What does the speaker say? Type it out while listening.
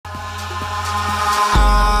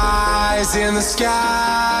Eyes in the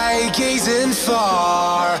sky, gazing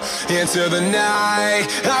far into the night.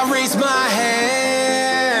 I raise my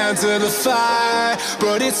hand to the fire,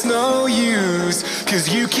 but it's no use, 'cause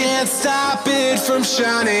you can't stop it from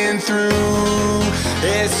shining through.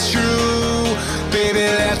 It's true, baby,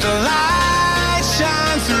 let the light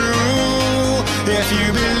shine through. If you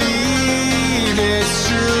believe it's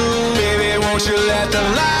true, baby, won't you let the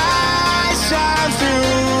light shine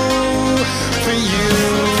through for you,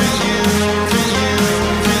 for you, for you,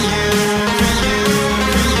 for you, for you, for you, for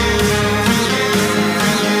you, for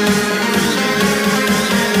you, for you.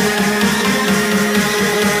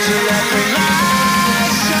 Won't you let the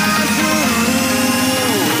light shine through?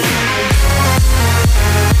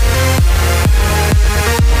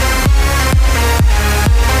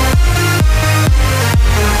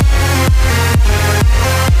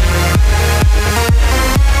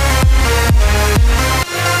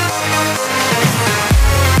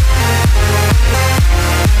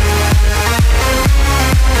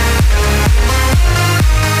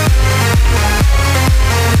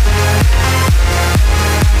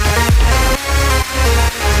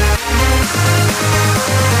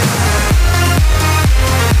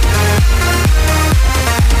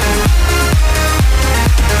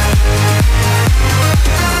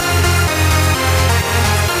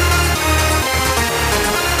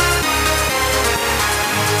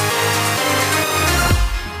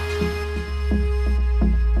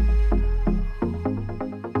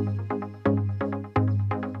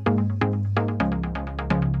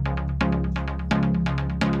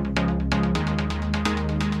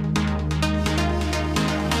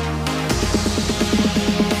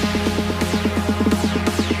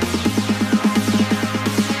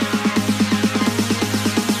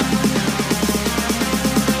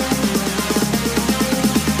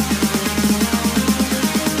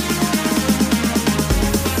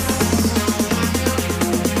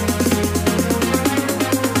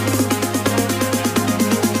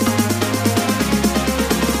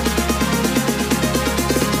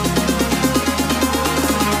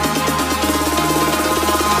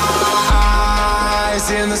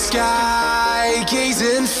 In the sky,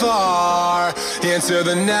 gazing far into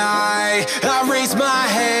the night. I raise my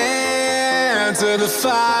hand to the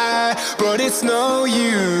fire, but it's no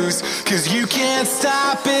use, 'cause you can't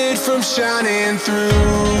stop it from shining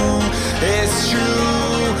through. It's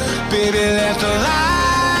true, baby, let the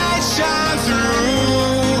light shine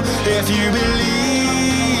through. If you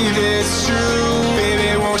believe it's true, baby,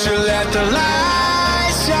 won't you let the light